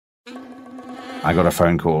I got a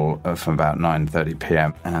phone call from about 9:30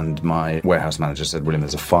 p.m. and my warehouse manager said, "William,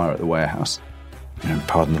 there's a fire at the warehouse."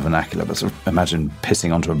 Pardon the vernacular, but sort of imagine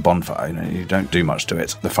pissing onto a bonfire. You don't do much to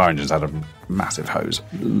it. The fire engines had a massive hose,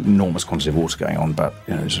 enormous quantity of water going on, but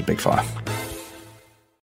it was a big fire.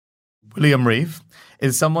 William Reeve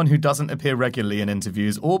is someone who doesn't appear regularly in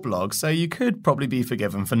interviews or blogs, so you could probably be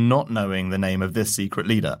forgiven for not knowing the name of this secret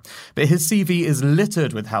leader. But his CV is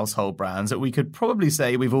littered with household brands that we could probably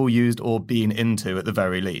say we've all used or been into at the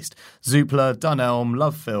very least. Zoopla, Dunelm,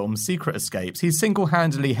 Love Films, Secret Escapes. He's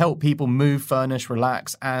single-handedly helped people move, furnish,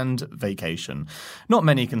 relax and vacation. Not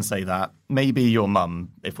many can say that. Maybe your mum,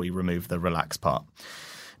 if we remove the relax part.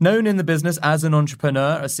 Known in the business as an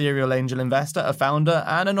entrepreneur, a serial angel investor, a founder,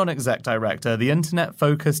 and a non-exec director, the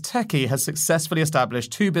internet-focused techie has successfully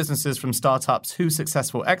established 2 businesses from startups whose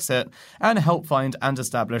successful exit and helped find and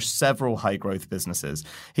establish several high-growth businesses.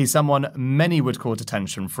 He's someone many would court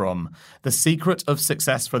attention from. The secret of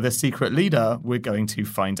success for this secret leader, we're going to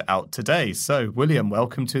find out today. So, William,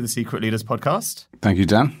 welcome to the Secret Leaders podcast. Thank you,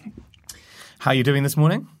 Dan. How are you doing this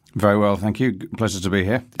morning? Very well, thank you. Pleasure to be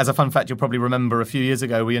here. As a fun fact, you'll probably remember a few years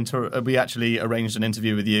ago we actually arranged an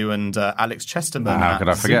interview with you and Alex Chesterman. How could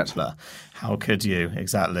I forget? Zoopla. How could you?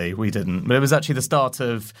 Exactly. We didn't. But it was actually the start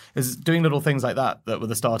of doing little things like that were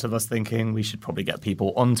the start of us thinking we should probably get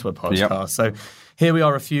people onto a podcast. Yep. So here we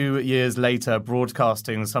are a few years later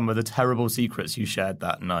broadcasting some of the terrible secrets you shared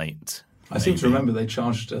that night. I seem to remember they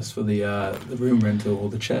charged us for the room rental or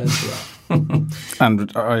the chairs for that. And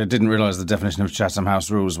I didn't realise the definition of Chatham House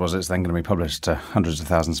rules was it's then going to be published to hundreds of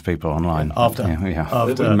thousands of people online. After many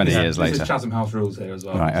years later. This is Chatham House rules here as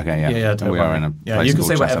well. Right, okay, yeah. Don't we worry. are in a place you can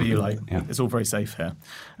say whatever Chatham. you like. Yeah. It's all very safe here.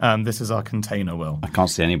 This is our container, Will. I can't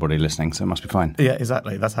see anybody listening, so it must be fine. Yeah,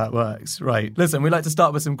 exactly. That's how it works. Right. Listen, we like to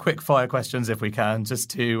start with some quick fire questions if we can, just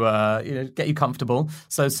to get you comfortable.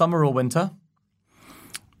 So summer or winter?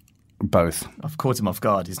 Both. I've caught him off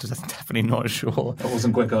guard. He's just definitely not sure. That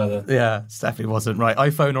wasn't quick either. Yeah, definitely wasn't. Right.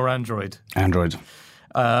 iPhone or Android? Android.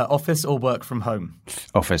 Office or work from home?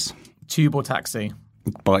 Office. Tube or taxi?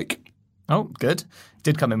 Bike. Oh, good.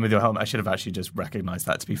 Did come in with your helmet. I should have actually just recognised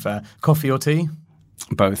that, to be fair. Coffee or tea?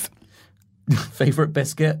 Both. Favourite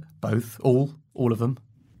biscuit? Both. All of them?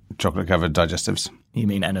 Chocolate-covered digestives. You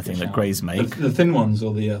mean anything that Greys make? The thin ones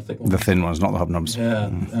or the thick ones? The thin ones, not the hobnobs. Yeah,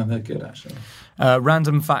 they're good, actually.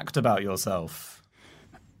 Random fact about yourself?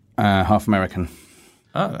 Half American.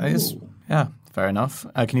 Oh, that is, yeah, fair enough.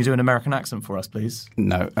 Can you do an American accent for us, please?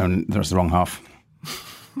 No, that's the wrong half.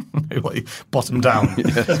 Bottom down.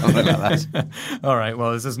 Yeah, something like that. All right,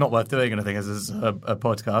 well, this is not worth doing anything as this is a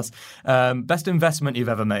podcast. Best investment you've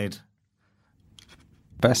ever made?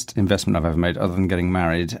 Best investment I've ever made, other than getting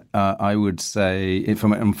married, I would say, in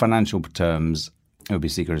financial terms, it would be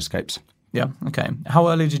Secret Escapes. Yeah, okay. How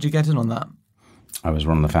early did you get in on that? I was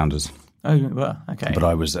one of the founders. Oh, you were? Okay. But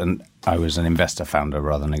I was an investor founder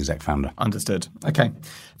rather than exec founder. Understood. Okay.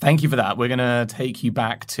 Thank you for that. We're going to take you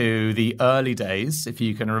back to the early days, if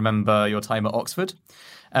you can remember your time at Oxford.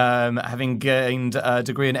 Having gained a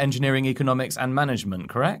degree in engineering, economics and management,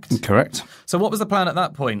 correct? Correct. So what was the plan at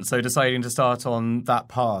that point? So deciding to start on that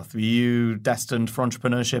path, were you destined for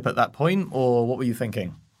entrepreneurship at that point, or what were you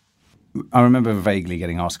thinking? I remember vaguely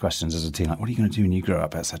getting asked questions as a teen, like, what are you going to do when you grow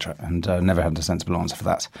up, etc., and never had a sensible answer for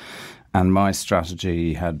that. And my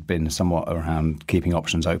strategy had been somewhat around keeping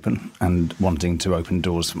options open and wanting to open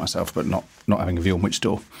doors for myself, but not having a view on which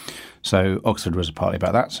door. So Oxford was partly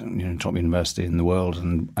about that, top university in the world,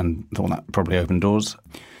 and thought that probably opened doors.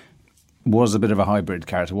 Was a bit of a hybrid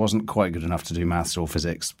character, wasn't quite good enough to do maths or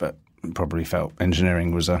physics, but probably felt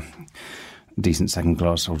engineering was a decent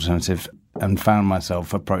second-class alternative, and found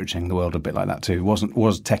myself approaching the world a bit like that too. Was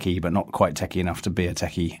techie, but not quite techie enough to be a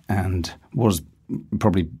techie, and was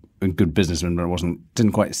probably a good businessman, but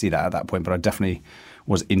didn't quite see that at that point. But I definitely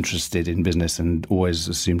was interested in business and always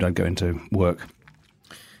assumed I'd go into work.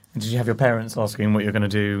 Did you have your parents asking what you're going to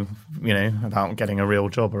do, about getting a real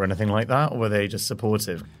job or anything like that, or were they just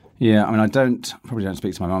supportive? Yeah, I mean, probably don't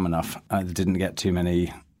speak to my mum enough. I didn't get too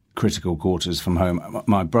many critical quarters from home.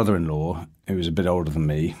 My brother-in-law, who was a bit older than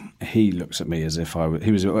me, he looks at me as if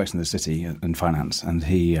he works in the city in finance, and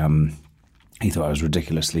he thought I was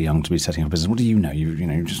ridiculously young to be setting up a business. What do you know?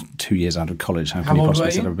 You're just 2 years out of college. How can you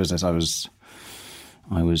possibly set up a business? I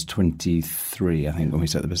was 23, I think, when we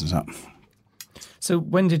set the business up. So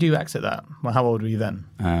when did you exit that? Well, how old were you then?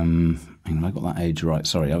 I got that age right.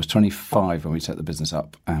 Sorry, I was 25 when we set the business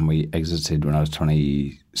up, and we exited when I was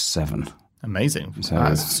 27. Amazing. So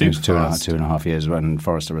That's super it was fast. 2.5 years when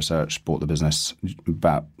Forrester Research bought the business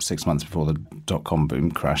about 6 months before the dot-com boom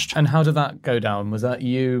crashed. And how did that go down? Was that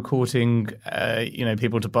you courting,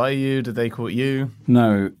 people to buy you? Did they court you?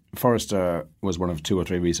 No, Forrester was one of 2 or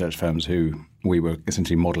 3 research firms who we were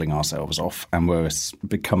essentially modelling ourselves off and were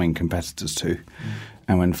becoming competitors to.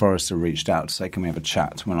 And when Forrester reached out to say, can we have a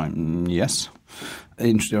chat? We're like, yes.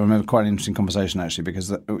 I remember quite an interesting conversation, actually,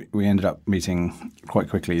 because we ended up meeting quite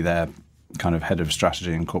quickly their kind of head of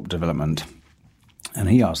strategy and corporate development. And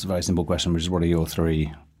he asked a very simple question, which is, what are your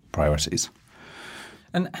 3 priorities?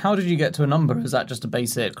 And how did you get to a number? Is that just a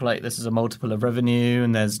basic, this is a multiple of revenue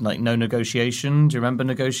and there's no negotiation? Do you remember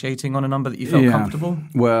negotiating on a number that you felt comfortable?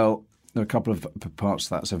 Well, there are a couple of parts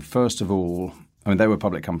to that. So first of all, they were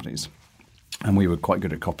public companies and we were quite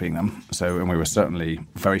good at copying them. And we were certainly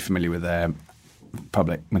very familiar with their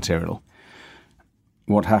public material.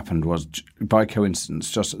 What happened was, by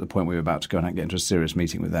coincidence, just at the point we were about to go and get into a serious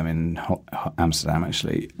meeting with them in Amsterdam,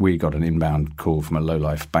 actually, we got an inbound call from a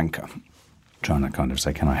low-life banker trying to kind of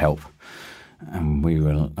say, can I help? And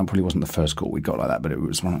that probably wasn't the first call we got like that, but it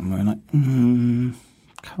was one of them. We were like,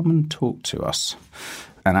 come and talk to us.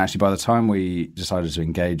 And actually, by the time we decided to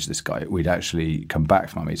engage this guy, we'd actually come back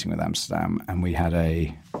from our meeting with Amsterdam and we had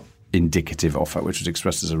a indicative offer, which was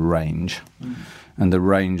expressed as a range. And the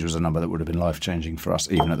range was a number that would have been life-changing for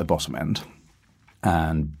us, even at the bottom end.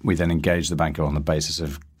 And we then engaged the banker on the basis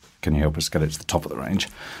of, can you help us get it to the top of the range?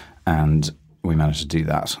 And we managed to do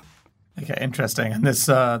that. Okay, interesting. And this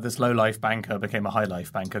low-life banker became a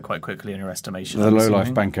high-life banker quite quickly in your estimation. The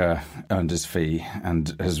low-life banker earned his fee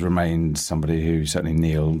and has remained somebody who certainly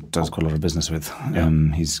Neil does quite a lot of business with. Yeah.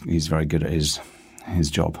 He's very good at his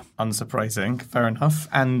job. Unsurprising, fair enough.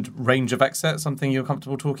 And range of exit, something you're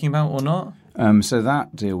comfortable talking about or not? So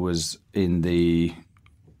that deal was in the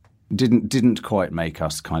didn't quite make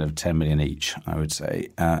us kind of 10 million each, I would say.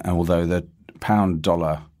 And although the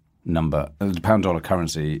pound-dollar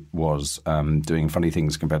currency was doing funny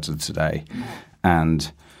things compared to today,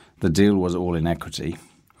 and the deal was all in equity.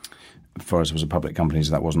 Forrester was a public company,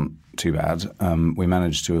 so that wasn't too bad. We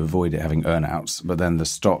managed to avoid it having earnouts, but then the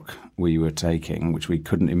stock we were taking, which we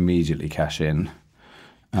couldn't immediately cash in.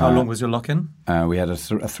 How long was your lock-in? We had a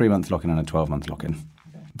 3-month lock-in and a 12-month lock-in.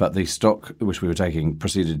 Okay. But the stock which we were taking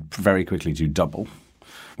proceeded very quickly to double,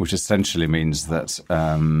 which essentially means that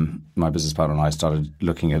my business partner and I started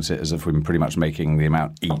looking at it as if we were pretty much making the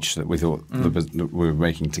amount each that we thought we were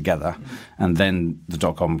making together. And then the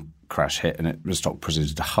dot-com crash hit and the stock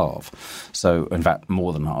proceeded to halve. So, in fact,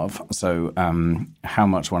 more than halve. So how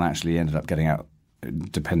much one actually ended up getting out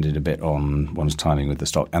depended a bit on one's timing with the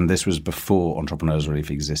stock. And this was before Entrepreneurs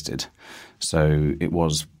Relief existed. So it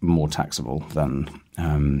was more taxable than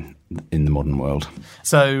in the modern world.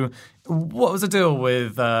 So what was the deal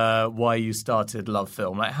with why you started Love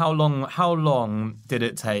Film? Like how long did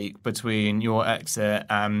it take between your exit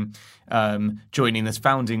and joining this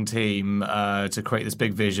founding team to create this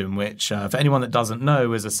big vision, which for anyone that doesn't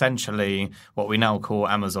know is essentially what we now call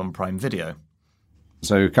Amazon Prime Video?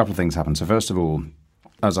 So a couple of things happened. So first of all,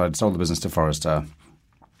 as I'd sold the business to Forrester,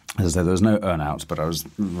 as I said, there was no earn-out, but I was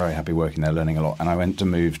very happy working there, learning a lot. And I went to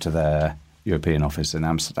move to their European office in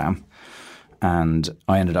Amsterdam. And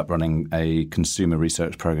I ended up running a consumer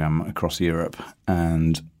research program across Europe.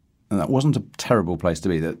 And that wasn't a terrible place to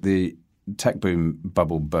be. The tech boom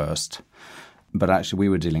bubble burst. But actually, we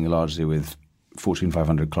were dealing largely with Fortune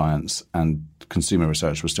 500 clients, and consumer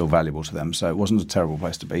research was still valuable to them. So it wasn't a terrible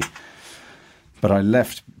place to be. But I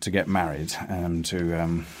left to get married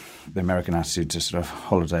to the American attitude to sort of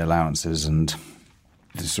holiday allowances and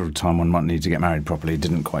the sort of time one might need to get married properly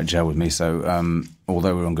didn't quite gel with me. So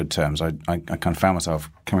although we were on good terms, I kind of found myself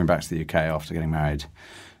coming back to the UK after getting married.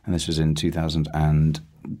 And this was in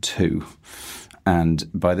 2002. And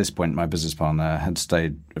by this point, my business partner had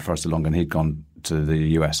stayed at Forrester longer, and he'd gone to the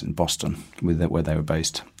US in Boston where they were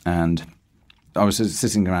based. And I was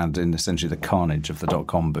sitting around in essentially the carnage of the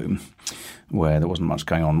dot-com boom, where there wasn't much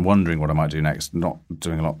going on, wondering what I might do next, not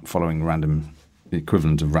doing a lot, following the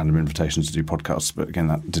equivalent of random invitations to do podcasts. But again,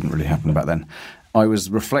 that didn't really happen back then. I was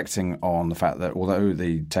reflecting on the fact that although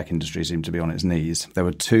the tech industry seemed to be on its knees, there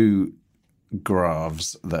were 2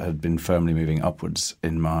 graphs that had been firmly moving upwards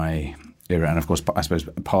in my era. And of course, I suppose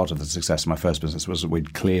part of the success of my first business was that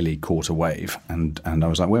we'd clearly caught a wave. And I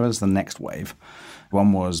was like, where is the next wave?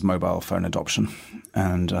 One was mobile phone adoption.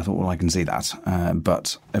 And I thought, well, I can see that.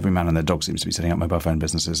 But every man and their dog seems to be setting up mobile phone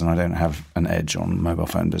businesses, and I don't have an edge on mobile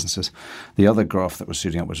phone businesses. The other graph that was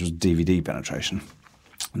shooting up was DVD penetration.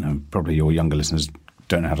 Probably your younger listeners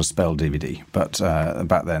don't know how to spell DVD. But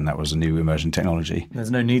back then, that was a new emerging technology.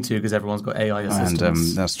 There's no need to because everyone's got AI assistants.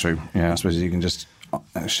 And that's true. Yeah, I suppose you can just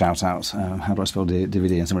shout out, how do I spell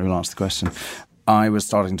DVD? And somebody will answer the question. I was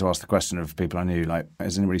starting to ask the question of people I knew, like,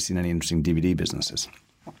 has anybody seen any interesting DVD businesses?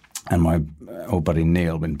 And my old buddy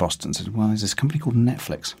Neil in Boston said, well, there's this company called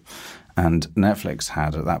Netflix. And Netflix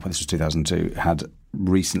had, at that point, this was 2002, had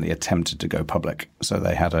recently attempted to go public. So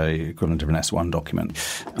they had a equivalent of an S1 document.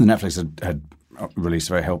 And Netflix had released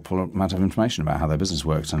a very helpful amount of information about how their business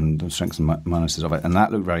worked and the strengths and minuses of it. And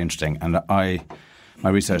that looked very interesting. And my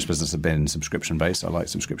research business had been subscription-based. I liked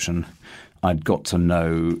subscription. I'd got to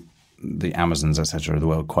know the Amazons, etc., of the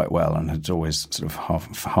world quite well, and had always sort of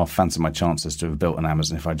half fancied my chances to have built an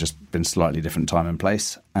Amazon if I'd just been slightly different time and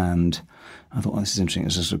place. And I thought, well, this is interesting.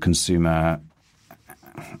 It's a sort of consumer,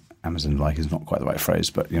 Amazon-like is not quite the right phrase,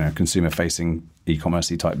 but consumer-facing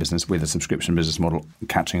e-commerce type business with a subscription business model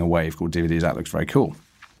catching a wave called DVDs. That looks very cool.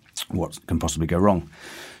 What can possibly go wrong?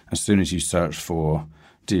 As soon as you search for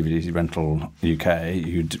DVD rental UK,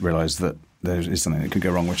 you'd realise that there is something that could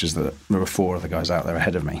go wrong, which is that there were 4 other guys out there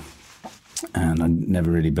ahead of me. And I never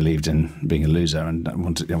really believed in being a loser, and I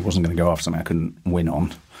wasn't going to go after something I couldn't win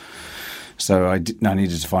on. So I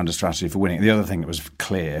needed to find a strategy for winning. The other thing that was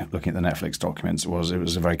clear, looking at the Netflix documents, was it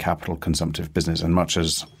was a very capital-consumptive business. And much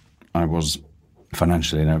as I was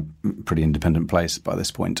financially in a pretty independent place by this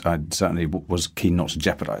point, I certainly was keen not to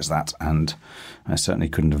jeopardise that. And I certainly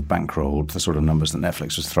couldn't have bankrolled the sort of numbers that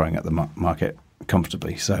Netflix was throwing at the market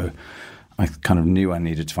comfortably. So I kind of knew I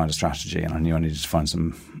needed to find a strategy, and I knew I needed to find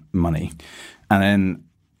some money. And then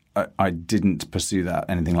I didn't pursue that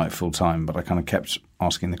anything like full time, but I kind of kept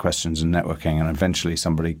asking the questions and networking. And eventually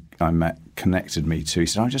somebody I met connected me to,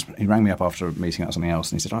 he rang me up after a meeting about something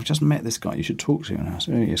else, and he said, I've just met this guy you should talk to. And I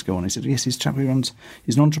said, oh, yes, go on. He said, yes, he's a chap who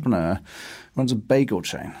he's an entrepreneur, runs a bagel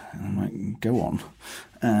chain. And I'm like, go on.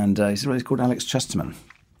 And he said, well, he's called Alex Chesterman.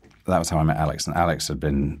 That was how I met Alex, and Alex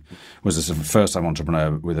was a sort of first-time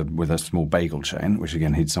entrepreneur with a small bagel chain, which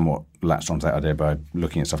again he'd somewhat latched onto that idea by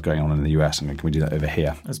looking at stuff going on in the US and going, can we do that over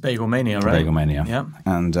here? That's Bagel Mania, right? Bagel Mania, yeah.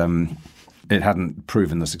 And it hadn't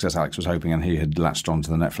proven the success Alex was hoping, and he had latched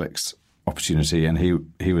onto the Netflix opportunity, and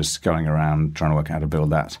he was going around trying to work out how to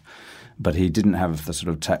build that, but he didn't have the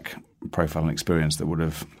sort of tech profile and experience that would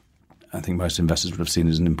have, I think most investors would have seen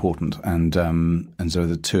as important, and so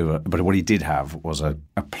the two. But what he did have was a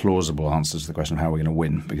plausible answer to the question of how we're going to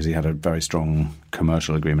win, because he had a very strong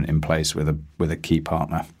commercial agreement in place with a key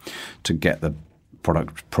partner to get the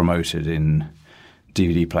product promoted in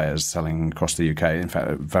DVD players selling across the UK. In fact,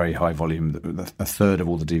 a very high volume. A third of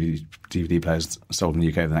all the DVD players sold in the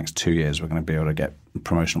UK over the next 2 years, we're going to be able to get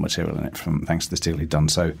promotional material in it thanks to this deal he'd done.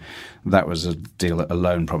 So that was a deal that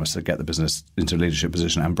alone promised to get the business into a leadership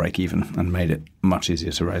position and break even, and made it much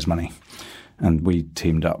easier to raise money. And we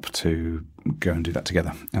teamed up to go and do that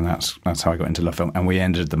together. And that's how I got into LoveFilm. And we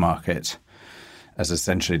entered the market as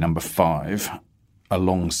essentially number 5.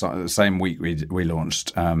 Alongside the same week we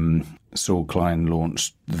launched, Saul Klein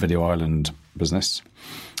launched the Video Island business,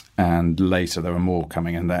 and later there were more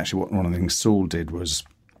coming. And actually, one of the things Saul did was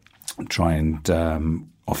try and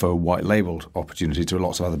offer a white labeled opportunity to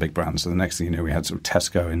lots of other big brands. So the next thing you know, we had sort of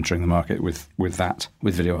Tesco entering the market with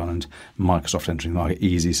Video Island, Microsoft entering the market,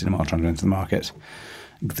 Easy Cinema trying to enter the market,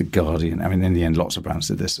 The Guardian. I mean, in the end, lots of brands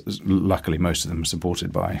did this. Luckily, most of them were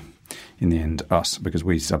supported by, in the end, us, because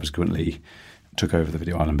we subsequently took over the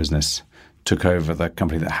Video Island business, took over the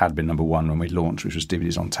company that had been number 1 when we launched, which was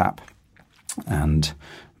DVDs on Tap. And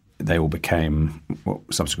they all became what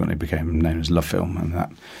subsequently became known as LoveFilm, and that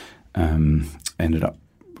ended up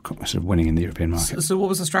sort of winning in the European market. So what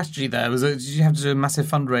was the strategy there? Did you have to do a massive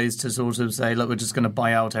fundraise to sort of say, look, we're just going to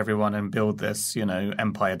buy out everyone and build this,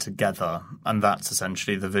 empire together? And that's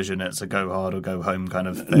essentially the vision. It's a go hard or go home kind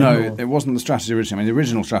of thing. No, it wasn't the strategy originally. I mean, the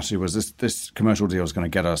original strategy was this commercial deal is going to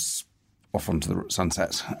get us off onto the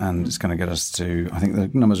sunset, and it's going to get us to, I think the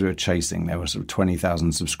numbers we were chasing, there were sort of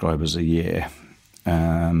 20,000 subscribers a year,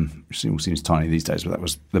 which seems tiny these days, but that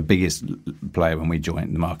was the biggest player when we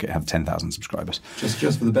joined the market, had 10,000 subscribers.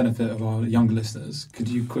 Just for the benefit of our younger listeners, could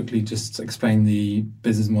you quickly just explain the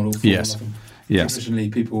business model for Yes. LoveFilm? Yes. Traditionally,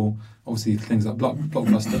 people, obviously things like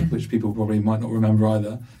Blockbuster, which people probably might not remember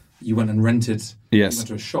either, you went and rented. Yes. You went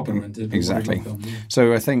to a shop and rented. Exactly. LoveFilm, yeah.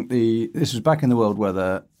 So I think this was back in the world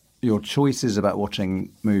where your choices about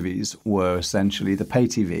watching movies were essentially the pay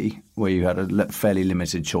TV, where you had a fairly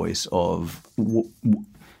limited choice of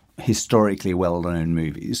historically well-known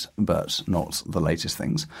movies, but not the latest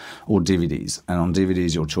things, or DVDs. And on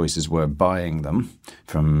DVDs, your choices were buying them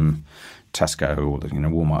from Tesco or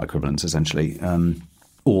Walmart equivalents, essentially,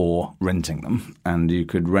 or renting them. And you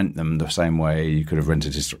could rent them the same way you could have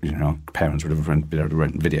rented, parents would have been able to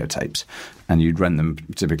rent videotapes. And you'd rent them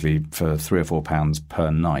typically for £3 or £4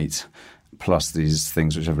 per night, plus these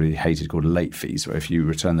things which everybody hated called late fees, where if you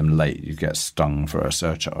return them late, you get stung for a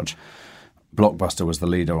surcharge. Blockbuster was the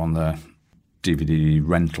leader on the DVD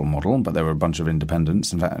rental model, but there were a bunch of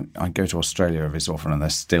independents. In fact, I go to Australia every so often, and there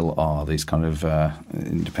still are these kind of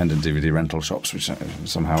independent DVD rental shops, which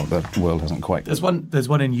somehow the world hasn't quite. There's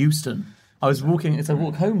one in Euston. I was walking. It's a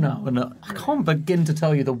walk home now, and I can't begin to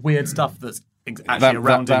tell you the weird stuff that's actually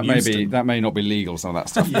around in Euston. That may not be legal, some of that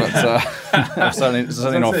stuff, but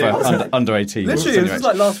certainly not for under 18. Literally, it was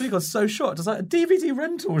like last week. I was so shocked. I was like, a DVD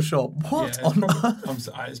rental shop. What on earth?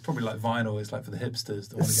 It's probably like vinyl. It's like for the hipsters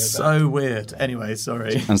that want to go back. So weird. Anyway,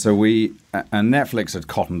 sorry. And so Netflix had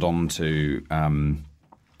cottoned on to.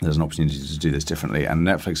 There's an opportunity to do this differently, and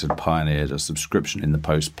Netflix had pioneered a subscription in the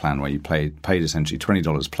Post plan where you paid essentially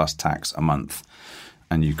 $20 plus tax a month,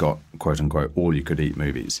 and you got, quote unquote, all you could eat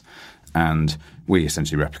movies. And we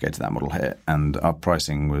essentially replicated that model here. And our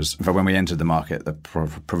pricing was, in fact, when we entered the market, the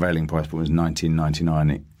prevailing price point was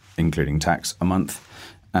 $19.99, including tax, a month.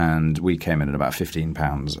 And we came in at about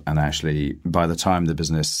 £15. And actually, by the time the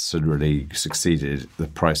business had really succeeded, the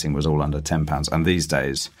pricing was all under £10. And these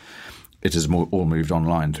days, it has all moved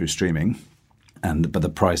online through streaming. But the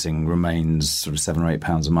pricing remains sort of £7 or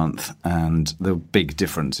 £8 a month. And the big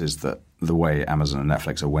difference is that the way Amazon and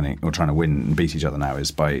Netflix are winning or trying to win and beat each other now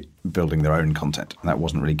is by building their own content. And that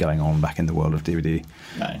wasn't really going on back in the world of DVD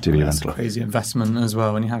rental. That's a crazy investment as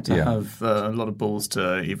well, and you have to have a lot of balls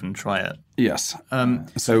to even try it. Yes. And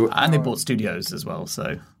they bought studios as well,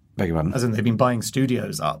 so... Beg your pardon? As in they've been buying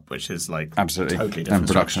studios up, which is like absolutely totally different. And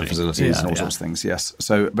production facilities and all sorts of things, yes.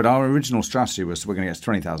 So, but our original strategy was we're going to get to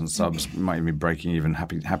 20,000 subs, might even be breaking even,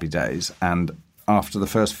 happy days. And after the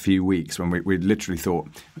first few weeks, when we literally thought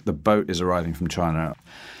the boat is arriving from China,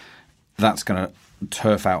 that's going to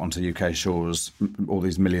turf out onto UK shores, all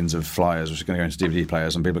these millions of flyers which are going to go into DVD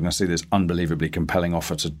players, and people are going to see this unbelievably compelling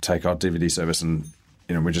offer to take our DVD service, and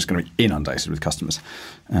we're just going to be inundated with customers.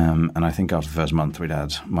 And I think after the first month, we'd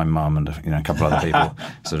had my mum and a couple of other people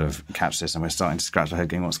sort of catch this, and we're starting to scratch our head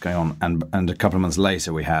going, what's going on? And a couple of months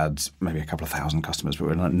later, we had maybe a couple of thousand customers, but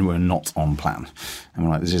we're not on plan. And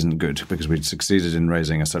we're like, this isn't good, because we'd succeeded in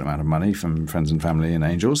raising a certain amount of money from friends and family and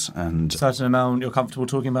angels. And certain amount you're comfortable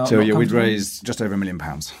talking about? So we'd raised just over £1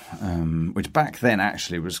 million, which back then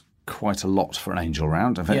actually was quite a lot for an angel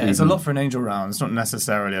round. In fact, it's a lot for an angel round. It's not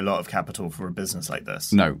necessarily a lot of capital for a business like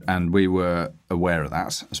this. No, and we were aware of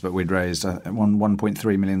that, but we'd raised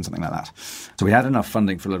 1.3 million, something like that. So we had enough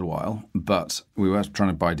funding for a little while, but we were trying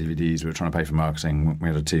to buy DVDs, we were trying to pay for marketing, we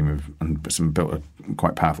had a team and built a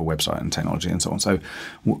quite powerful website and technology and so on. So,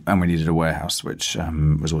 and we needed a warehouse, which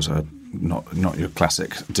was also not your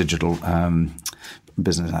classic digital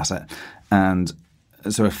business asset. And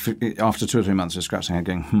so after 2 or 3 months of scratching our head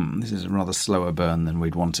going, this is a rather slower burn than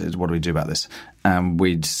we'd wanted. What do we do about this? And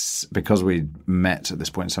because we'd met at this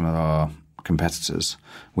point some of our competitors,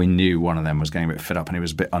 we knew one of them was getting a bit fed up, and he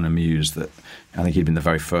was a bit unamused that I think he'd been the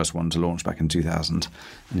very first one to launch back in 2000, and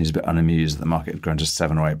he was a bit unamused that the market had grown to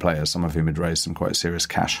 7 or 8 players, some of whom had raised some quite serious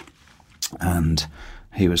cash. And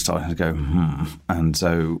he was starting to go, And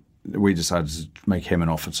so we decided to make him an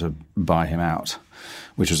offer to buy him out,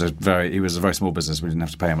 which was he was a very small business. We didn't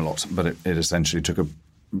have to pay him a lot, but it essentially took a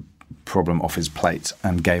problem off his plate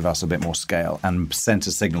and gave us a bit more scale and sent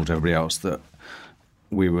a signal to everybody else that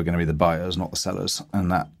we were going to be the buyers, not the sellers.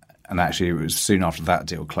 And actually it was soon after that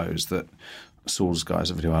deal closed that Saul's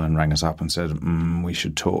guys at Video Island rang us up and said, we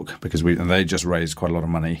should talk, because they just raised quite a lot of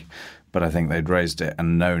money, but I think they'd raised it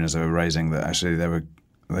and known as they were raising that actually they were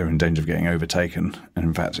in danger of getting overtaken, and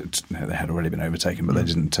in fact, they had already been overtaken, but they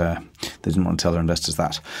didn't want to tell their investors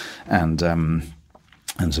that, and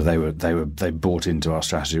so they bought into our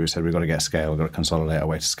strategy. We said we've got to get scale, we've got to consolidate our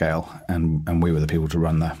way to scale, and we were the people to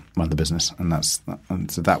run the business, and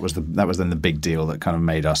so that was then the big deal that kind of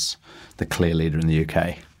made us the clear leader in the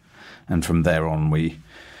UK, and from there on we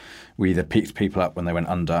either picked people up when they went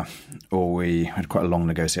under, or we had quite a long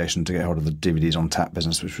negotiation to get hold of the DVDs on tap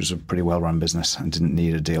business, which was a pretty well-run business and didn't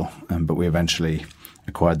need a deal. But we eventually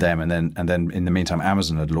acquired them, and then in the meantime,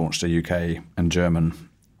 Amazon had launched a UK and German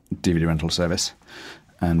DVD rental service,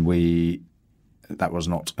 and that was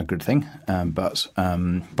not a good thing. But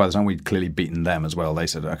by the time we'd clearly beaten them as well, they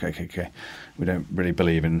said, okay, we don't really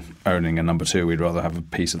believe in owning a number 2. We'd rather have a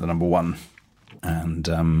piece of the number 1, and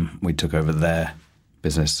we took over their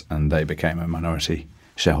business, and they became a minority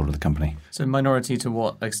shareholder of the company. So minority to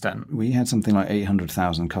what extent? We had something like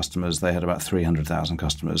 800,000 customers. They had about 300,000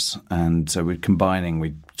 customers. And so we took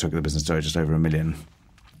the business to just over 1 million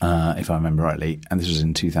if I remember rightly, and this was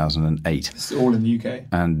in 2008. It's all in the UK.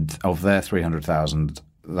 And of their 300,000,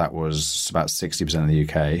 that was about 60% in the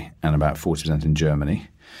UK and about 40% in Germany.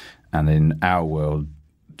 And in our world,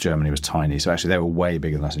 Germany was tiny. So actually they were way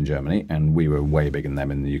bigger than us in Germany, and we were way bigger than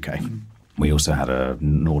them in the UK. We also had a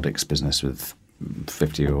Nordics business with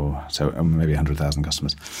 50 or so, maybe 100,000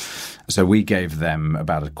 customers. So we gave them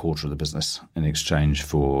about a quarter of the business in exchange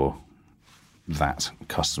for that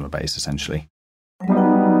customer base, essentially.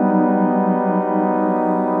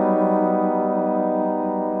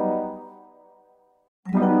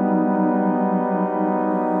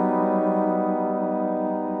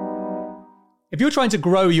 If you're trying to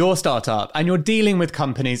grow your startup and you're dealing with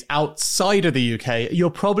companies outside of the UK, you're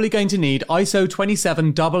probably going to need ISO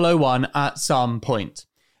 27001 at some point.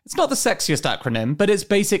 It's not the sexiest acronym, but it's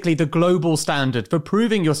basically the global standard for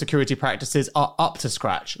proving your security practices are up to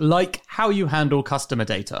scratch, like how you handle customer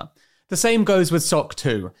data. The same goes with SOC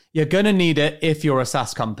 2. You're going to need it if you're a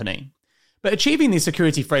SaaS company. But achieving these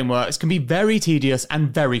security frameworks can be very tedious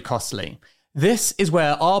and very costly. This is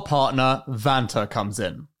where our partner, Vanta, comes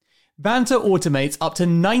in. Vanta automates up to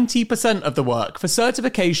 90% of the work for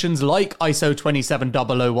certifications like ISO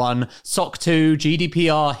 27001, SOC 2,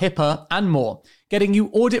 GDPR, HIPAA, and more, getting you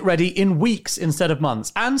audit ready in weeks instead of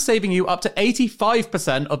months, and saving you up to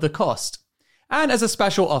 85% of the cost. And as a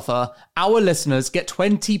special offer, our listeners get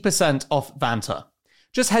 20% off Vanta.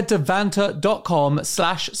 Just head to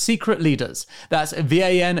vanta.com/secretleaders. That's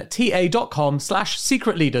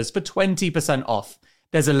VANTA.com/secretleaders for 20% off.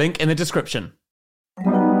 There's a link in the description.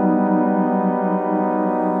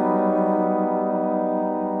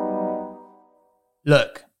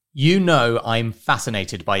 Look, you know I'm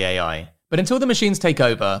fascinated by AI, but until the machines take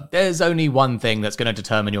over, there's only one thing that's going to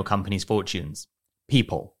determine your company's fortunes.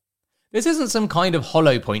 People. This isn't some kind of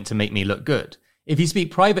hollow point to make me look good. If you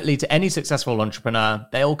speak privately to any successful entrepreneur,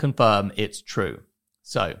 they'll confirm it's true.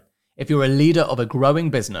 So, if you're a leader of a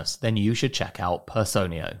growing business, then you should check out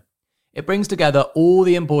Personio. It brings together all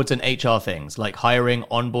the important HR things like hiring,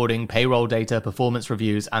 onboarding, payroll data, performance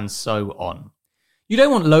reviews, and so on. You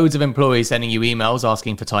don't want loads of employees sending you emails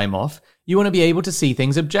asking for time off. You want to be able to see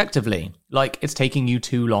things objectively, like it's taking you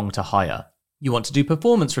too long to hire. You want to do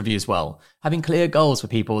performance reviews well, having clear goals for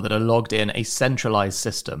people that are logged in a centralized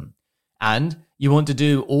system. And you want to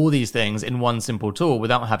do all these things in one simple tool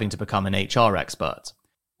without having to become an HR expert.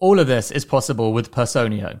 All of this is possible with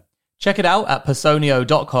Personio. Check it out at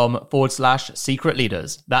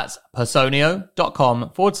personio.com/secretleaders. That's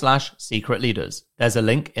personio.com/secretleaders. There's a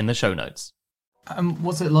link in the show notes.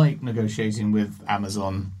 What's it like negotiating with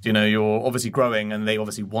Amazon? You know, you're obviously growing and they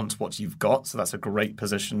obviously want what you've got. So that's a great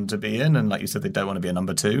position to be in. And like you said, they don't want to be a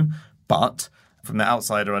number two. But from the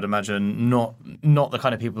outsider, I'd imagine not the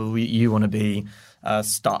kind of people you want to be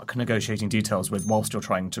stuck negotiating details with whilst you're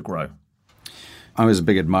trying to grow. I was a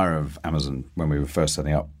big admirer of Amazon when we were first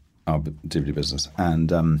setting up our DVD business.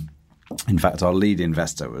 And in fact, our lead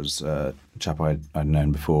investor was a chap I'd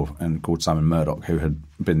known before and called Simon Murdoch, who had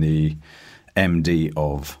been the MD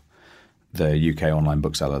of the UK online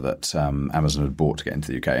bookseller that Amazon had bought to get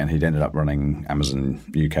into the UK, and he'd ended up running Amazon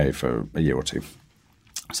UK for a year or two.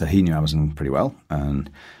 So he knew Amazon pretty well, and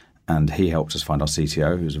he helped us find our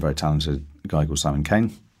CTO, who's a very talented guy called Simon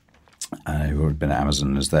Kane, who had been at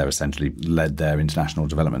Amazon as their essentially led their international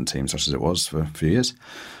development team, such as it was for a few years.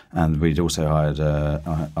 And we'd also hired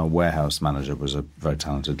our warehouse manager was a very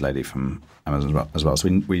talented lady from Amazon as well. So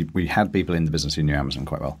we had people in the business who knew Amazon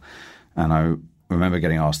quite well. And I remember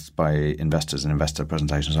getting asked by investors in investor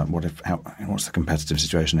presentations, like, what's the competitive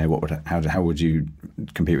situation here? How would you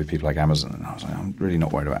compete with people like Amazon? And I was like, I'm really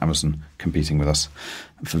not worried about Amazon competing with us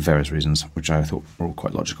for various reasons, which I thought were all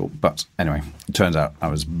quite logical. But anyway, it turns out I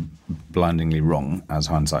was blindingly wrong, as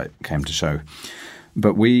hindsight came to show.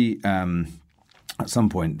 But we, at some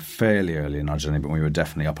point, fairly early in our journey, but we were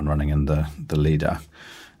definitely up and running and the leader,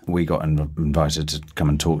 we got invited to come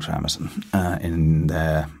and talk to Amazon in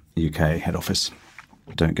their UK head office.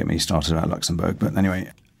 Don't get me started about Luxembourg, but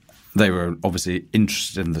anyway, they were obviously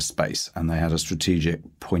interested in the space and they had a strategic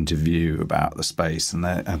point of view about the space. And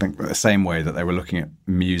I think the same way that they were looking at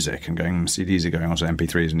music and going, CDs are going onto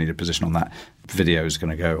MP3s and need a position on that, video is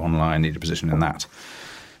going to go online, need a position in that.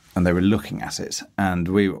 And they were looking at it, and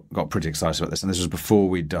we got pretty excited about this. And this was before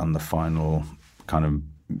we'd done the final kind of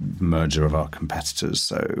merger of our competitors.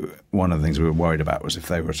 So one of the things we were worried about was if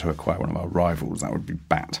they were to acquire one of our rivals, that would be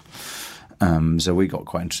bad. So we got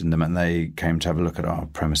quite interested in them, and they came to have a look at our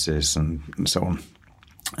premises and so on.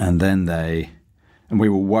 And then we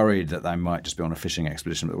were worried that they might just be on a fishing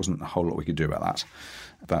expedition, but there wasn't a whole lot we could do about that.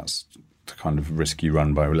 That's the kind of risk you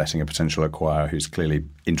run by letting a potential acquirer who's clearly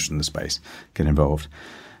interested in the space get involved.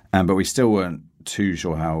 But we still weren't too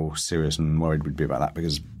sure how serious and worried we'd be about that,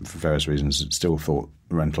 because for various reasons still thought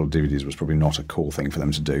rental DVDs was probably not a cool thing for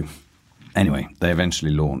them to do. Anyway, they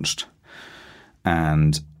eventually launched,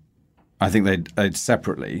 and I think they'd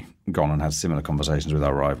separately gone and had similar conversations with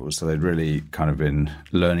our rivals. So they'd really kind of been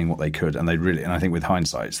learning what they could, and and I think with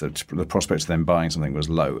hindsight, the prospect of them buying something was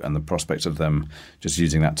low, and the prospect of them just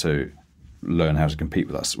using that to learn how to compete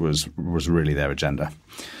with us was really their agenda.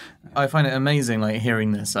 I find it amazing, like,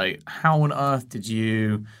 hearing this. Like, how on earth did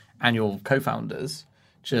you and your co-founders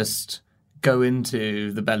just go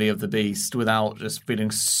into the belly of the beast without just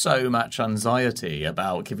feeling so much anxiety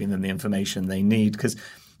about giving them the information they need? Because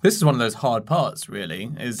this is one of those hard parts,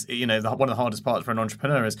 really, is, one of the hardest parts for an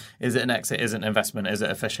entrepreneur is it an exit, is it an investment, is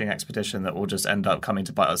it a fishing expedition that will just end up coming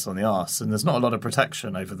to bite us on the arse? And there's not a lot of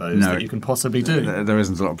protection over those that you can possibly do. There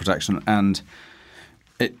isn't a lot of protection. And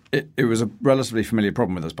it was a relatively familiar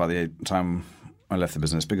problem with us by the time I left the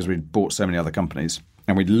business, because we'd bought so many other companies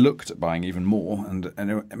and we'd looked at buying even more, and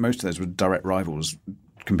most of those were direct rivals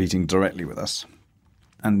competing directly with us.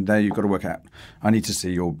 And there you've got to work out, I need to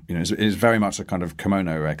see your, it's very much a kind of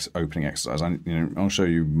kimono opening exercise. I'll show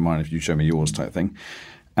you mine if you show me yours type thing.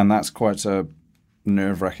 And that's quite a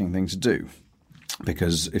nerve-wracking thing to do,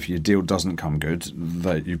 because if your deal doesn't come good,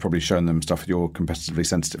 you've probably shown them stuff you're competitively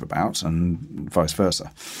sensitive about, and vice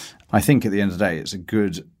versa. I think at the end of the day,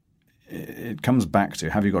 it comes back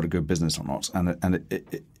to, have you got a good business or not? And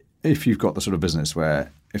if you've got the sort of business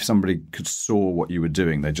where if somebody saw what you were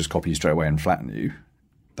doing, they'd just copy you straight away and flatten you,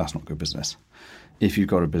 that's not good business. If you've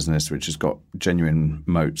got a business which has got genuine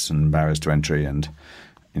moats and barriers to entry and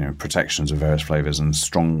protections of various flavors and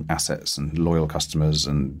strong assets and loyal customers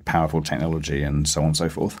and powerful technology and so on and so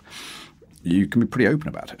forth, you can be pretty open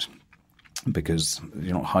about it, because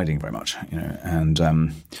you're not hiding very much, and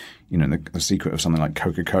the secret of something like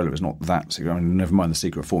Coca-Cola is not that secret. I mean, never mind the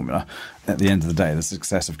secret formula. At the end of the day, the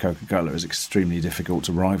success of Coca-Cola is extremely difficult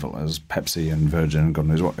to rival, as Pepsi and Virgin and God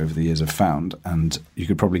knows what over the years have found. And you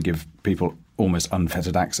could probably give people almost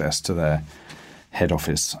unfettered access to their head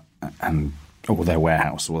office or their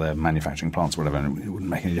warehouse or their manufacturing plants or whatever, and it wouldn't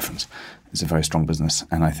make any difference. It's a very strong business.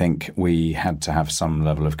 And I think we had to have some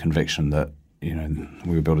level of conviction that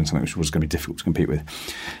we were building something which was going to be difficult to compete with,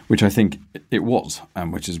 which I think it was,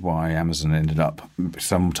 which is why Amazon ended up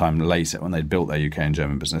sometime later, when they'd built their UK and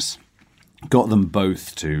German business, got them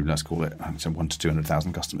both to, let's call it, 1 to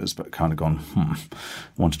 200,000 customers, but kind of gone,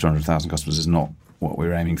 1 to 200,000 customers is not what we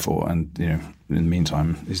were aiming for. And, in the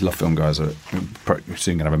meantime, these Love Film guys are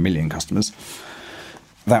soon going to have 1 million customers.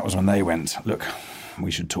 That was when they went, look,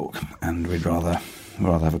 we should talk, and we'd rather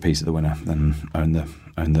have a piece of the winner than own the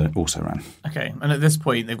also ran. Okay, and at this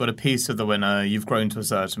point, they've got a piece of the winner. You've grown to a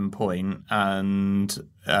certain point, and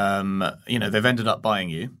they've ended up buying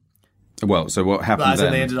you. Well, so what happened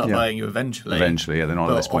then? They ended up buying you eventually. Eventually, yeah. They're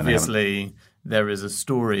not at this point. Obviously, there is a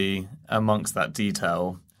story amongst that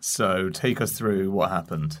detail. So take us through what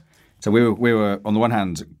happened. So we were on the one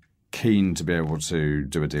hand keen to be able to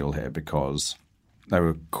do a deal here, because they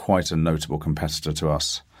were quite a notable competitor to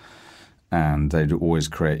us. And they'd always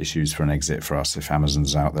create issues for an exit for us if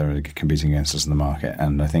Amazon's out there competing against us in the market.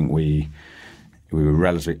 And I think we were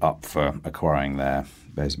relatively up for acquiring their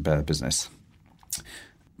business.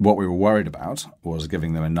 What we were worried about was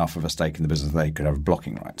giving them enough of a stake in the business that they could have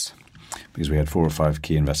blocking rights, because we had 4 or 5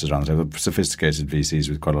 key investors around the table, sophisticated VCs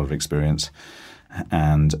with quite a lot of experience.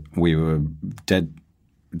 And we were dead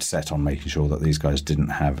set on making sure that these guys didn't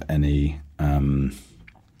have any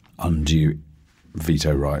undue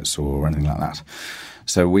veto rights or anything like that.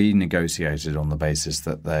 So we negotiated on the basis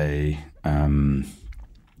that they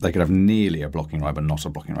could have nearly a blocking right but not a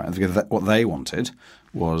blocking right. What they wanted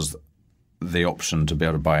was the option to be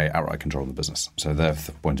able to buy outright control of the business. So their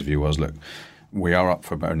point of view was, look, we are up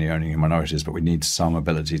for only owning minorities, but we need some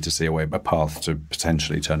ability to see a path to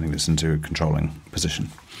potentially turning this into a controlling position.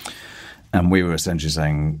 And we were essentially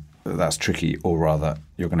saying, that's tricky, or rather,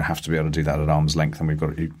 you're going to have to be able to do that at arm's length,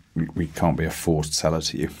 and we can't be a forced seller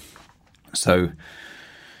to you. So,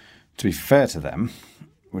 to be fair to them,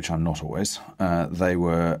 which I'm not always, they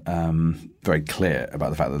were very clear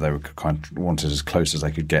about the fact that they were wanted as close as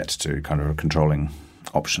they could get to kind of a controlling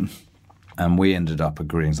option. And we ended up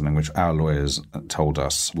agreeing something which our lawyers told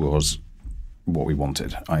us was what we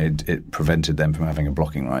wanted. It prevented them from having a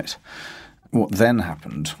blocking right. What then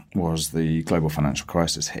happened was the global financial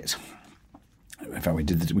crisis hit. In fact,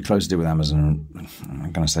 we closed the deal with Amazon,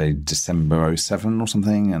 I'm going to say December 2007 or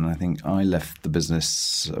something, and I think I left the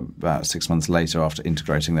business about 6 months later after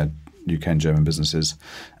integrating their UK and German businesses.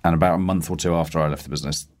 And about a month or two after I left the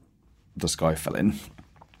business, the sky fell in.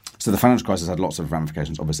 So the financial crisis had lots of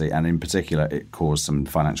ramifications, obviously, and in particular, it caused some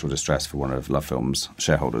financial distress for one of LoveFilm's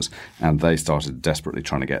shareholders, and they started desperately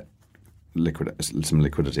trying to get some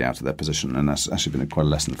liquidity out of their position, and that's actually been quite a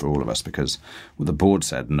lesson for all of us, because the board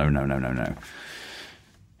said no.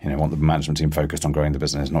 Want the management team focused on growing the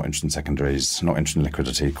business, not interested in secondaries, not interested in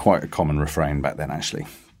liquidity. Quite a common refrain back then, actually.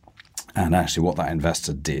 And actually, what that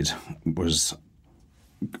investor did was,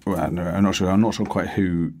 I'm not sure quite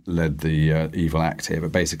who led the evil act here,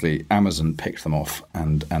 but basically, Amazon picked them off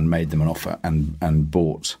and made them an offer and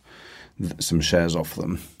bought some shares off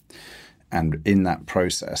them. And in that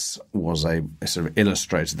process was a sort of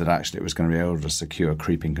illustrated that actually it was going to be able to secure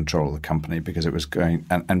creeping control of the company, because it was going,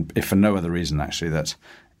 and if for no other reason actually, that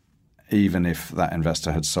even if that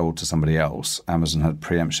investor had sold to somebody else, Amazon had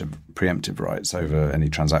preemptive rights over any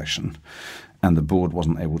transaction, and the board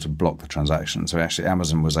wasn't able to block the transaction. So actually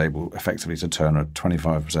Amazon was able effectively to turn a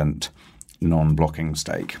 25% non-blocking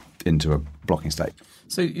stake into a blocking stake.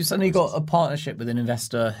 So you suddenly got a partnership with an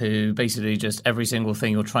investor who basically just every single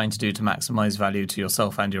thing you're trying to do to maximize value to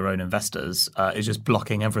yourself and your own investors is just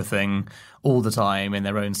blocking everything all the time in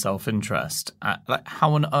their own self-interest.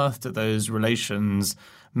 How on earth do those relations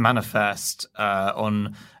manifest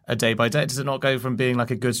on a day by day? Does it not go from being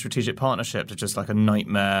like a good strategic partnership to just like a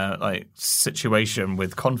nightmare like situation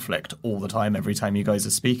with conflict all the time every time you guys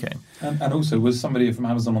are speaking? And also, was somebody from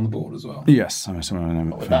Amazon on the board as well? Yes, I mean, someone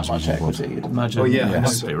with that much equity, you'd imagine. Oh yeah, yes. it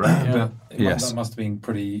must be, right? Yeah. Yes. That must have been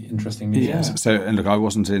pretty interesting meeting. Yes. So, and look, I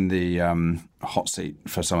wasn't in the hot seat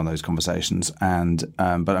for some of those conversations, and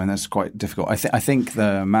but I mean that's quite difficult. I think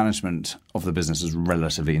the management of the business is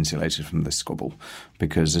relatively insulated from this squabble,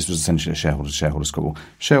 because this was essentially a shareholder squabble.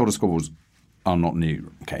 Shareholder squabbles are not new,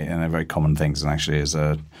 okay, and they're very common things. And actually, as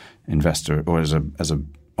a investor or as a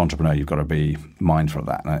entrepreneur, you've got to be mindful of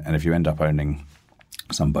that. And if you end up owning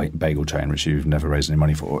some bagel chain which you've never raised any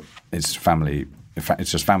money for, it's family. In fact,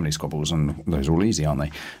 it's just family squabbles, and those are all easy, aren't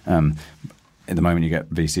they? At the moment you get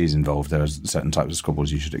VCs involved, there are certain types of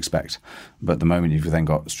squabbles you should expect. But the moment you've then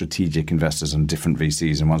got strategic investors and different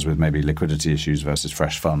VCs and ones with maybe liquidity issues versus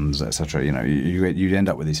fresh funds, etc., you end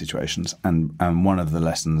up with these situations. And one of the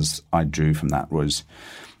lessons I drew from that was,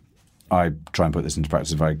 I try and put this into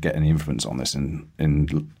practice if I get any influence on this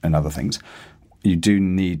in other things. You do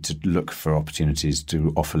need to look for opportunities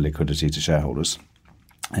to offer liquidity to shareholders,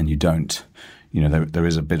 and you don't. There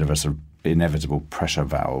is a bit of a sort of inevitable pressure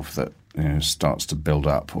valve that starts to build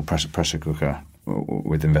up, or pressure cooker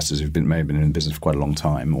with investors who've may have been in the business for quite a long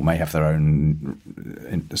time, or may have their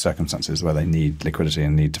own circumstances where they need liquidity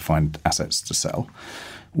and need to find assets to sell,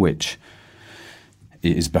 which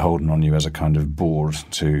is beholden on you as a kind of board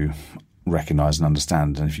to recognise and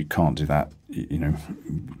understand. And if you can't do that,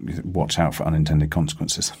 watch out for unintended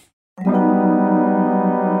consequences.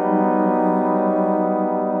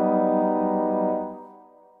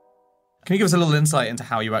 Can you give us a little insight into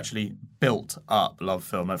how you actually built up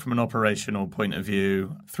LoveFilm from an operational point of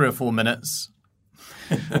view? 3 or 4 minutes.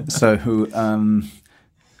 So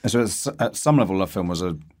at some level, LoveFilm was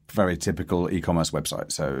a very typical e-commerce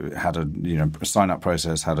website. So it had a sign-up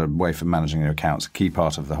process, had a way for managing your accounts. A key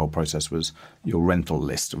part of the whole process was your rental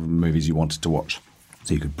list of movies you wanted to watch.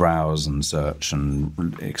 So you could browse and search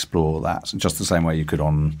and explore that, just the same way you could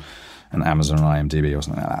on an Amazon or IMDb or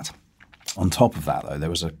something like that. On top of that, though, there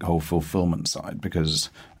was a whole fulfillment side, because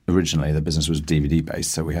originally the business was DVD-based,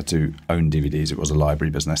 so we had to own DVDs. It was a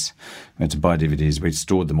library business. We had to buy DVDs. We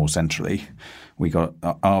stored them all centrally. We got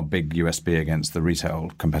our big USP against the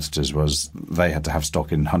retail competitors was they had to have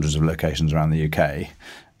stock in hundreds of locations around the UK,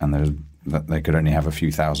 and they could only have a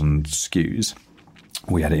few thousand SKUs.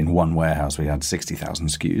 We had it in one warehouse. We had 60,000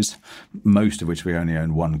 SKUs, most of which we only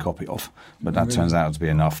owned one copy of. But that turns out to be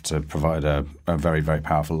enough to provide a very, very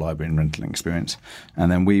powerful library and rental experience.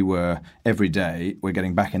 And then every day, we're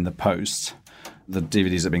getting back in the post the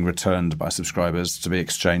DVDs are being returned by subscribers to be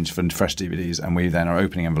exchanged for fresh DVDs. And we then are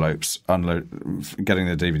opening envelopes, getting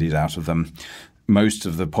the DVDs out of them. Most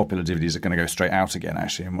of the popular DVDs are going to go straight out again,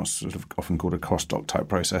 actually, in what's sort of often called a cross-dock type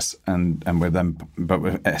process.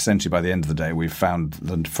 But essentially by the end of the day, we've found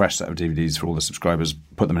the fresh set of DVDs for all the subscribers,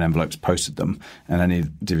 put them in envelopes, posted them, and any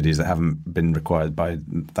DVDs that haven't been required by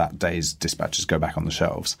that day's dispatches go back on the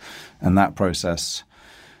shelves. And that process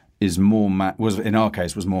is in our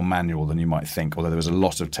case was more manual than you might think, although there was a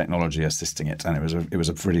lot of technology assisting it, and it was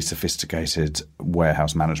a pretty sophisticated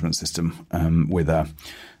warehouse management system with a.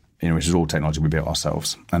 Which is all technology we built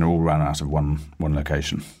ourselves, and it all ran out of one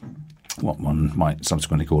location. What one might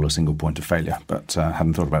subsequently call a single point of failure, but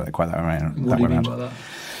hadn't thought about it quite that way. What do you mean by that?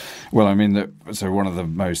 Well, I mean, so one of the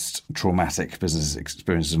most traumatic business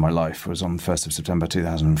experiences of my life was on the 1st of September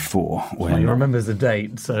 2004. When, he remembers the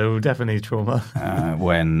date, so definitely trauma.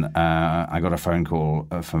 When I got a phone call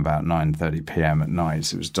from about 9:30 p.m. at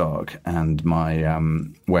night. It was dark, and my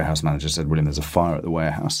warehouse manager said, "William, there's a fire at the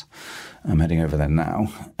warehouse. I'm heading over there now."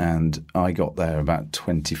 And I got there about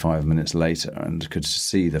 25 minutes later and could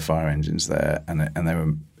see the fire engines there, and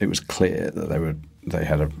it was clear that they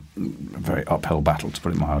had a very uphill battle, to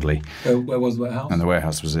put it mildly. Where was the warehouse? And the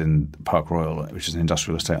warehouse was in Park Royal, which is an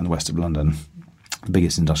industrial estate on the west of London. The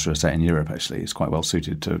biggest industrial estate in Europe, actually. It's quite well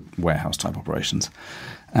suited to warehouse-type operations.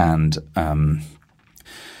 And I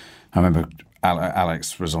remember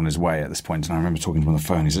Alex was on his way at this point, and I remember talking to him on the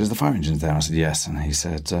phone. He said, "Is the fire engine there?" And I said, "Yes." And he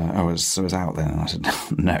said, "Oh, it was out then." And I said,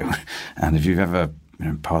 "No." And if you've ever,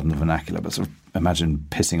 pardon the vernacular, but sort of imagine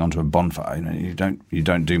pissing onto a bonfire. You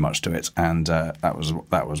don't do much to it, and that was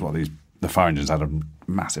what the fire engines had. A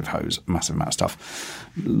massive hose, massive amount of stuff,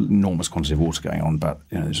 enormous quantity of water going on, but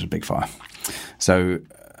this was a big fire. So.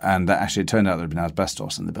 And actually, it turned out there had been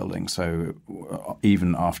asbestos in the building. So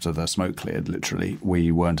even after the smoke cleared, literally,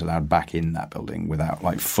 we weren't allowed back in that building without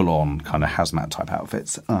full-on kind of hazmat-type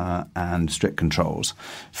outfits and strict controls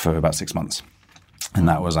for about 6 months. And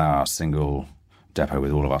that was our single depot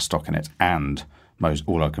with all of our stock in it. And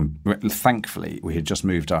thankfully, we had just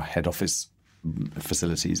moved our head office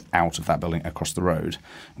facilities out of that building across the road.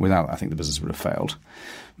 Without, I think the business would have failed.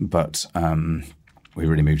 But we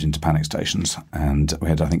really moved into panic stations, and we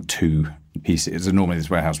had, I think, 2 PCs. So normally this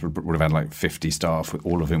warehouse would have had 50 staff,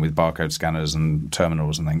 all of them with barcode scanners and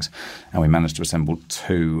terminals and things. And we managed to assemble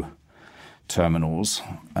 2 terminals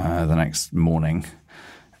the next morning.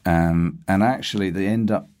 And actually,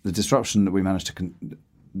 the disruption that we managed to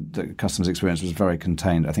the customers' experience was very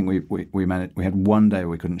contained. I think we had one day where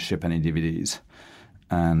we couldn't ship any DVDs,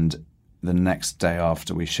 and the next day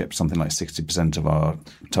after we shipped something like 60% of our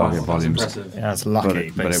target volumes. Impressive. Yeah, it's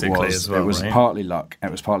lucky, but it was partly luck.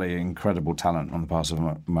 It was partly incredible talent on the part of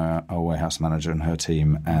our warehouse manager and her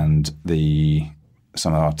team, and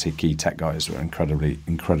some of our key tech guys were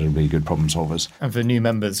incredibly good problem solvers. And for new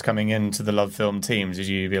members coming into the Love Film team, did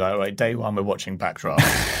you be like, right, day one we're watching Backdraft?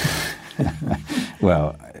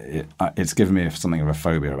 Well, it's given me something of a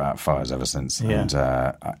phobia about fires ever since, and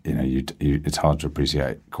it's hard to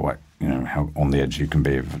appreciate quite how on the edge you can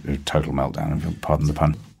be of a total meltdown. If you'll pardon the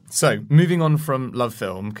pun. So, moving on from Love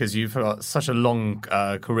Film, because you've got such a long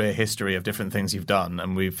career history of different things you've done,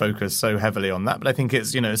 and we focus so heavily on that. But I think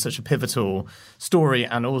it's such a pivotal story,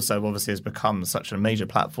 and also obviously has become such a major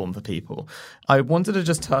platform for people. I wanted to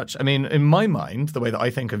just touch. I mean, in my mind, the way that I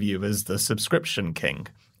think of you as the subscription king.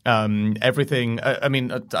 Everything,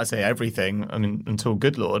 I say everything, until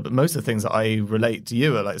good Lord, but most of the things that I relate to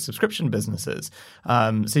you are like subscription businesses,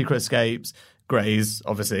 Secret Escapes, Grays,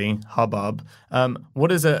 obviously, Hubbub.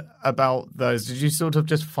 What is it about those? Did you sort of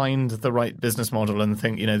just find the right business model and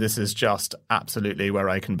think, this is just absolutely where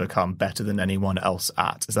I can become better than anyone else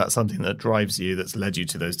at? Is that something that drives you, that's led you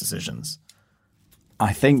to those decisions?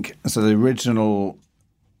 I think, so the original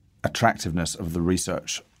attractiveness of the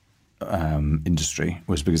research industry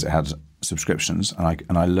was because it had subscriptions,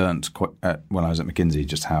 and I learnt when I was at McKinsey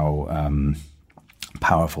just how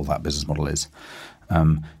powerful that business model is.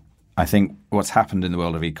 I think what's happened in the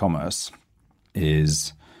world of e-commerce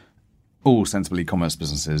is all sensible e-commerce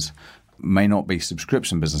businesses may not be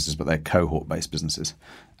subscription businesses, but they're cohort-based businesses,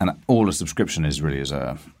 and all a subscription is really is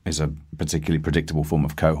a particularly predictable form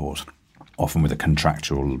of cohort, often with a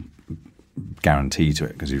contractual guarantee to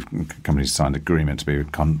it, because companies signed an agreement to be a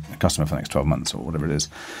customer for the next 12 months or whatever it is.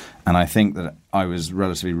 And I think that I was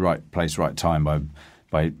relatively right place, right time by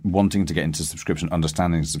wanting to get into subscription.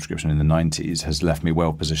 Understanding subscription in the 90s has left me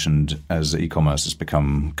well positioned as e-commerce has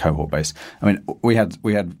become cohort based. I mean, we had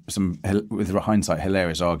some, with hindsight,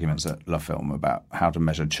 hilarious arguments at Love Film about how to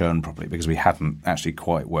measure churn properly, because we hadn't actually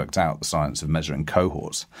quite worked out the science of measuring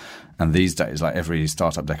cohorts. And these days, like every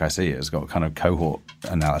startup deck I see has got kind of cohort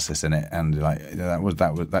analysis in it, and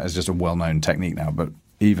that is just a well-known technique now. But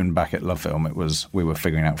even back at Love Film, we were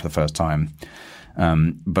figuring out for the first time.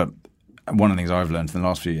 But one of the things I've learned in the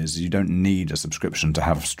last few years is you don't need a subscription to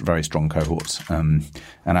have very strong cohorts. And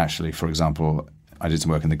actually, for example, I did some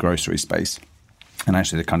work in the grocery space. And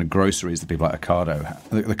actually, the kind of groceries that people like Ocado,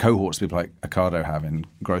 the cohorts people like Ocado have in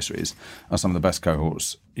groceries are some of the best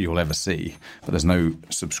cohorts you'll ever see. But there's no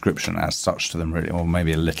subscription as such to them, really, or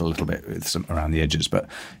maybe a little bit with some around the edges. But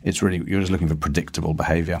it's really, you're just looking for predictable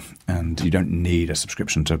behaviour, and you don't need a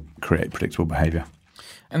subscription to create predictable behaviour.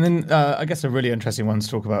 And then I guess a really interesting one to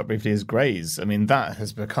talk about briefly is Graze. I mean, that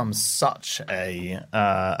has become such a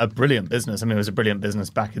brilliant business. I mean, it was a brilliant business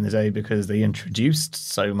back in the day because they introduced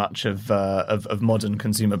so much of modern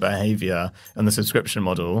consumer behavior and the subscription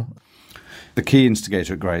model. The key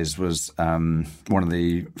instigator at Graze was one of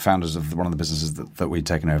the founders of one of the businesses that we'd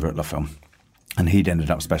taken over at LoveFilm. And he'd ended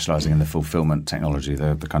up specialising in the fulfillment technology,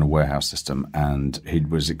 the kind of warehouse system, and he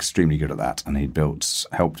was extremely good at that. And he'd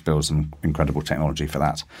helped build some incredible technology for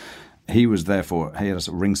that. He had a sort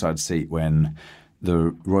of ringside seat when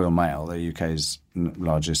the Royal Mail, the UK's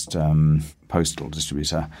largest postal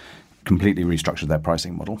distributor, completely restructured their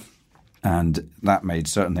pricing model. And that made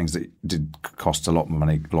certain things that did cost a lot more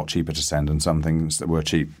money, a lot cheaper to send, and some things that were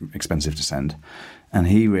expensive to send. And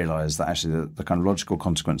he realised that actually the kind of logical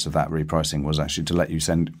consequence of that repricing was actually to let you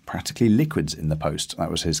send practically liquids in the post. That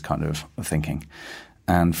was his kind of thinking.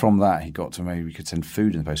 And from that, he got to maybe we could send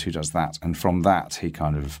food in the post. Who does that? And from that, he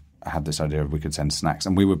kind of had this idea of we could send snacks.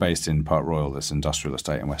 And we were based in Park Royal, this industrial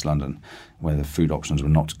estate in West London, where the food options were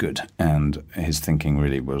not good. And his thinking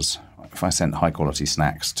really was, if I sent high-quality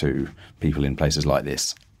snacks to people in places like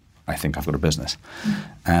this, I think I've got a business.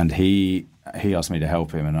 And he asked me to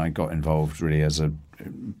help him, and I got involved really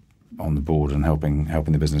on the board and helping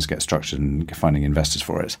the business get structured and finding investors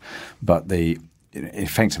for it. But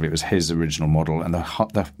effectively it was his original model, and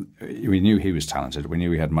we knew he was talented. We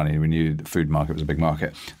knew he had money. We knew the food market was a big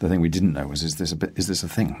market. The thing we didn't know was, is this a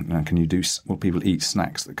thing? Will people eat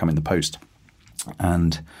snacks that come in the post?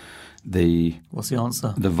 And what's the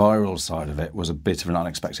answer? The viral side of it was a bit of an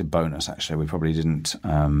unexpected bonus, actually. We probably didn't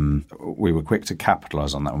we were quick to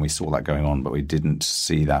capitalise on that when we saw that going on, but we didn't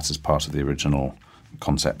see that as part of the original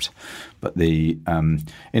concept. But in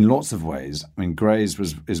lots of ways, I mean, Graze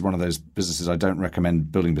is one of those businesses I don't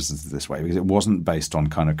recommend building businesses this way, because it wasn't based on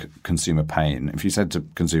kind of consumer pain. If you said to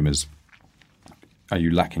consumers, are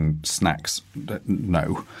you lacking snacks?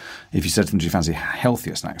 No. If you said to them, do you fancy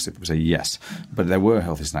healthier snacks? They would say yes. But there were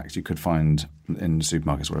healthy snacks you could find in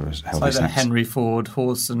supermarkets where there was healthy snacks. It's like the Henry Ford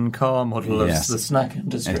horse and car model of the snack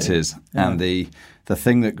industry. It is. Yeah. And the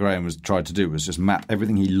thing that Graham tried to do was just map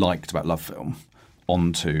everything he liked about LoveFilm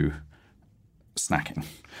onto snacking.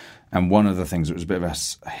 And one of the things that was a bit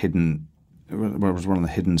of a hidden... was one of the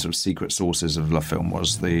hidden sort of secret sources of LoveFilm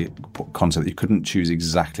was the concept that you couldn't choose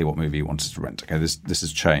exactly what movie you wanted to rent. Okay, this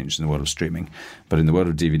has changed in the world of streaming, but in the world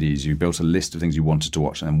of DVDs, you built a list of things you wanted to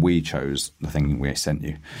watch, and then we chose the thing we sent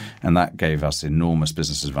you, and that gave us enormous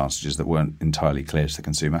business advantages that weren't entirely clear to the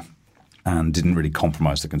consumer and didn't really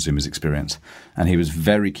compromise the consumer's experience. And he was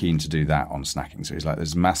very keen to do that on snacking. So he's like,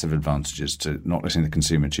 there's massive advantages to not letting the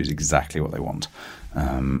consumer choose exactly what they want.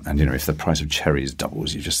 And, if the price of cherries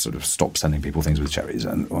doubles, you just sort of stop sending people things with cherries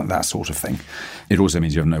and that sort of thing. It also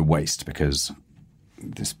means you have no waste, because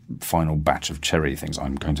this final batch of cherry things,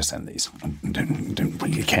 I'm going to send these. I don't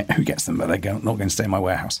really care who gets them, but they're not going to stay in my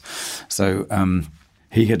warehouse. So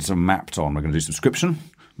he had sort of mapped on, we're going to do subscription,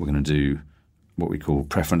 we're going to do what we call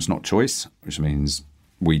preference, not choice, which means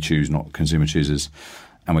we choose, not consumer chooses.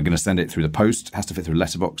 And we're going to send it through the post. It has to fit through a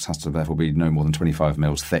letterbox, has to therefore be no more than 25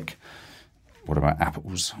 mils thick. What about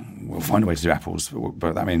apples? We'll find a way to do apples,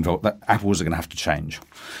 but that means that apples are going to have to change.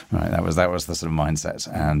 Right? That was the sort of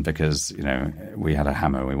mindset. And because, we had a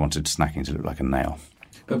hammer, we wanted snacking to look like a nail.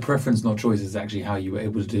 But preference, not choice, is actually how you were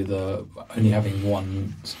able to do the only having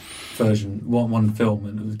one version, one film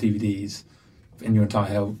of DVDs in your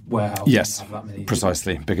entire warehouse. Yes, have that many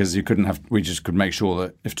precisely, because we just could make sure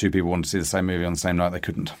that if two people wanted to see the same movie on the same night, they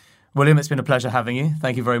couldn't. William, it's been a pleasure having you.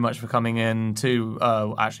 Thank you very much for coming in to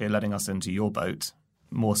actually letting us into your boat,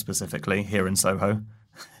 more specifically here in Soho.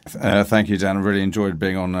 Thank you, Dan. I really enjoyed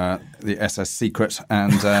being on the SS Secret,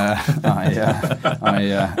 and I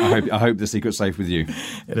hope the secret's safe with you.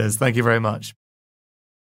 It is. Thank you very much.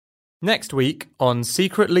 Next week on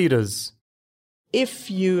Secret Leaders.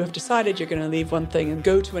 If you have decided you're going to leave one thing and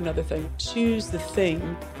go to another thing, choose the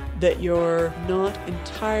thing that you're not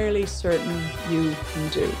entirely certain you can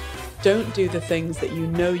do. Don't do the things that you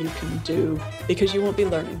know you can do, because you won't be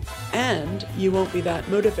learning. And you won't be that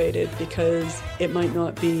motivated because it might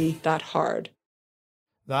not be that hard.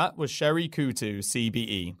 That was Sherry Coutu,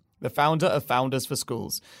 CBE, the founder of Founders for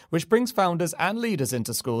Schools, which brings founders and leaders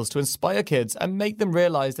into schools to inspire kids and make them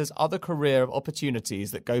realise there's other career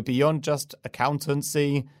opportunities that go beyond just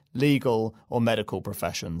accountancy, legal, or medical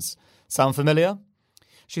professions. Sound familiar?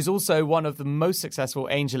 She's also one of the most successful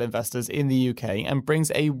angel investors in the UK and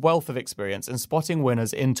brings a wealth of experience in spotting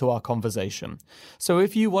winners into our conversation. So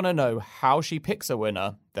if you want to know how she picks a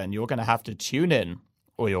winner, then you're going to have to tune in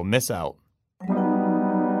or you'll miss out.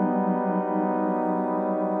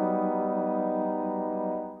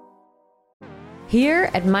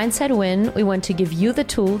 Here at Mindset Win, we want to give you the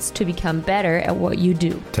tools to become better at what you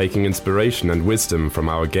do. Taking inspiration and wisdom from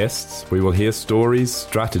our guests, we will hear stories,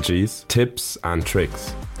 strategies, tips, and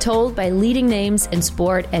tricks. Told by leading names in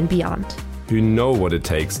sport and beyond. Who know what it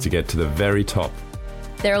takes to get to the very top.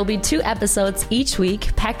 There will be 2 episodes each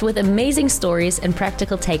week, packed with amazing stories and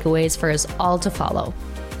practical takeaways for us all to follow.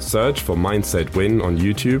 Search for Mindset Win on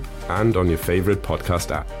YouTube and on your favorite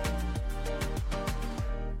podcast app.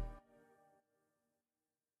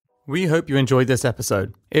 We hope you enjoyed this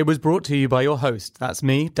episode. It was brought to you by your host, that's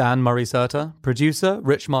me, Dan Murray-Serter, producer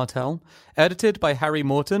Rich Martell, edited by Harry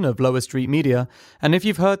Morton of Lower Street Media, and if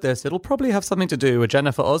you've heard this, it'll probably have something to do with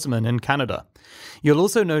Jennifer Osman in Canada. You'll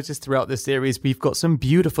also notice throughout this series we've got some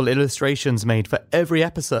beautiful illustrations made for every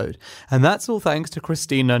episode, and that's all thanks to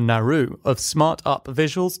Christina Naru of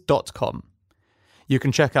smartupvisuals.com. You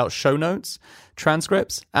can check out show notes,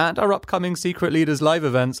 transcripts, and our upcoming Secret Leaders live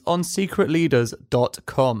events on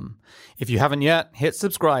secretleaders.com. If you haven't yet, hit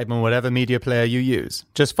subscribe on whatever media player you use.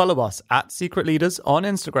 Just follow us at Secret Leaders on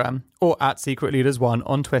Instagram or at Secret Leaders 1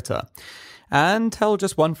 on Twitter. And tell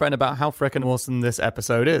just one friend about how frickin' awesome this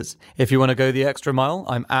episode is. If you want to go the extra mile,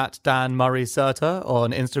 I'm at Dan Murray-Serter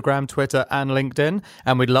on Instagram, Twitter, and LinkedIn.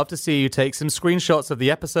 And we'd love to see you take some screenshots of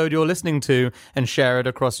the episode you're listening to and share it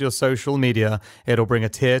across your social media. It'll bring a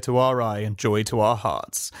tear to our eye and joy to our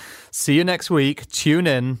hearts. See you next week. Tune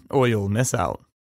in or you'll miss out.